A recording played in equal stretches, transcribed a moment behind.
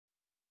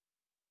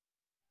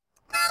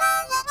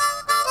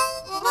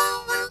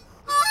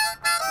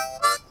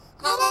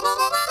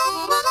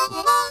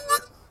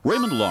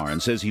Raymond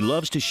Lawrence says he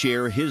loves to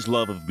share his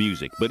love of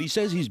music, but he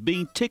says he's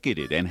being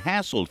ticketed and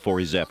hassled for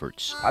his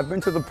efforts. I've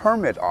been to the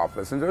permit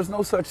office, and there's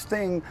no such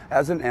thing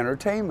as an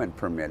entertainment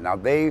permit. Now,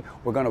 they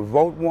were going to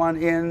vote one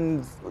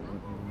in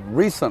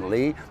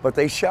recently, but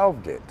they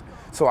shelved it.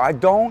 So I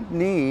don't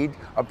need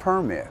a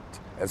permit,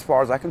 as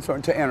far as I'm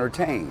concerned, to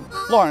entertain.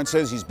 Lawrence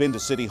says he's been to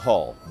City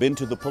Hall, been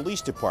to the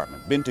police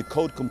department, been to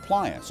code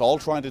compliance, all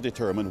trying to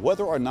determine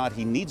whether or not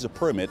he needs a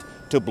permit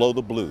to blow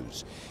the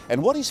blues.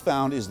 And what he's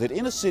found is that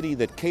in a city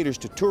that caters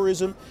to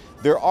tourism,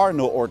 there are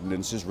no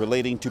ordinances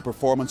relating to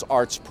performance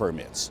arts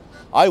permits.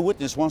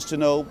 Eyewitness wants to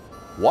know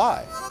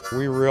why.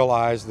 We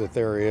realize that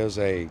there is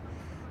a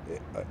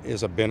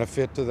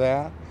benefit to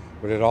that,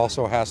 but it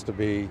also has to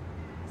be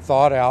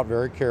thought out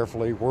very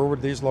carefully. Where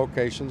would these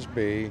locations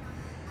be?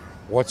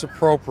 What's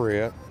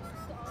appropriate?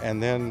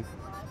 And then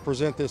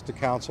present this to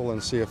council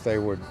and see if they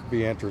would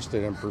be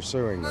interested in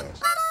pursuing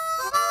this.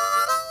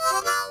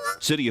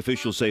 City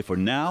officials say for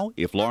now,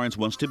 if Lawrence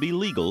wants to be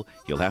legal,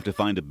 he'll have to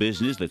find a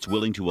business that's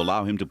willing to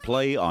allow him to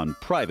play on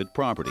private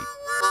property.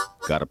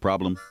 Got a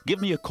problem? Give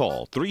me a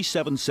call,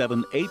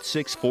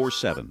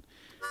 377-8647.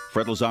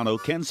 Fred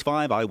Lozano, KENS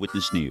 5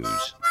 Eyewitness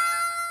News.